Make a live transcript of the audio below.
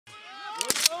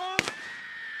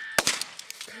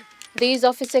These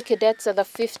officer cadets are the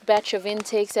fifth batch of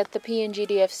intakes at the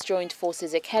PNGDF's Joint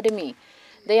Forces Academy.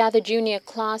 They are the junior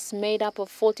class made up of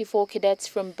 44 cadets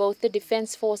from both the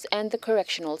Defence Force and the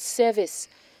Correctional Service.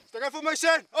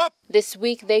 This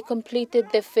week they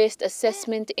completed their first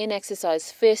assessment in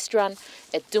exercise first run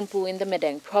at Dumpu in the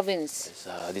Madang province.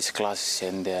 This class is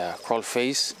in the crawl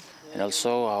phase, and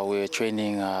also we're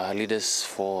training leaders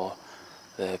for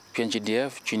the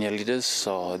PNGDF, junior leaders,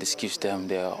 so this gives them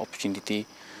the opportunity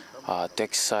to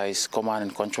exercise command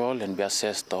and control and be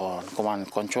assessed on command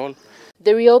and control.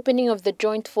 The reopening of the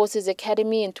Joint Forces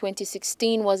Academy in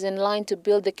 2016 was in line to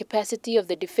build the capacity of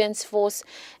the Defence Force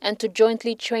and to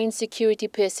jointly train security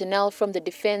personnel from the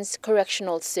Defence,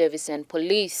 Correctional Service and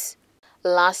Police.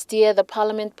 Last year, the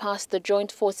Parliament passed the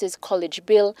Joint Forces College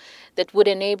Bill that would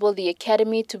enable the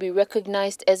Academy to be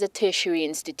recognised as a tertiary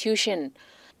institution.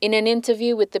 In an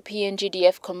interview with the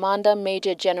PNGDF commander,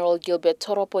 Major General Gilbert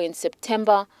Toropo, in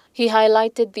September, he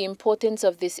highlighted the importance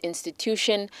of this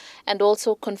institution and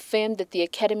also confirmed that the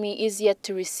Academy is yet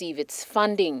to receive its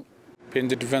funding.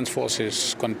 PNG Defence Force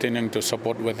is continuing to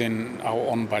support within our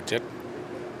own budget,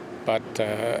 but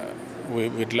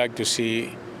we'd like to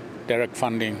see direct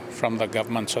funding from the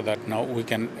government so that now we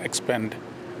can expand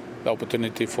the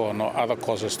opportunity for other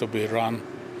courses to be run.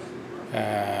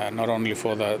 Not only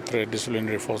for the three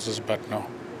disciplinary forces, but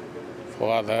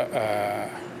for other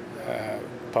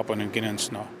Papua New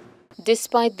Guineans.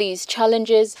 Despite these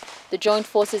challenges, the Joint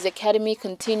Forces Academy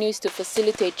continues to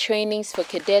facilitate trainings for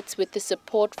cadets with the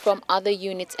support from other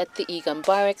units at the Igam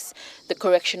Barracks, the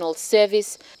Correctional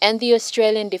Service and the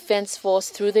Australian Defence Force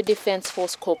through the Defence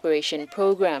Force Corporation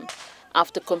program.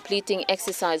 After completing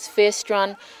exercise first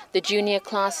run, the junior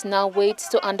class now waits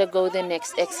to undergo the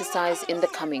next exercise in the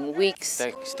coming weeks.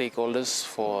 Thank stakeholders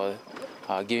for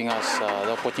giving us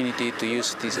the opportunity to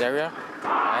use this area,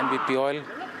 NBP Oil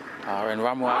and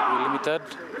Ramu Agri Limited,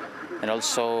 and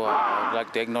also I'd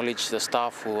like to acknowledge the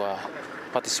staff who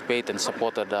participated and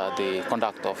supported the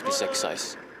conduct of this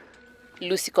exercise.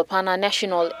 Lucy Kopana,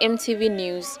 National EMTV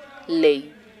News,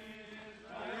 Ley.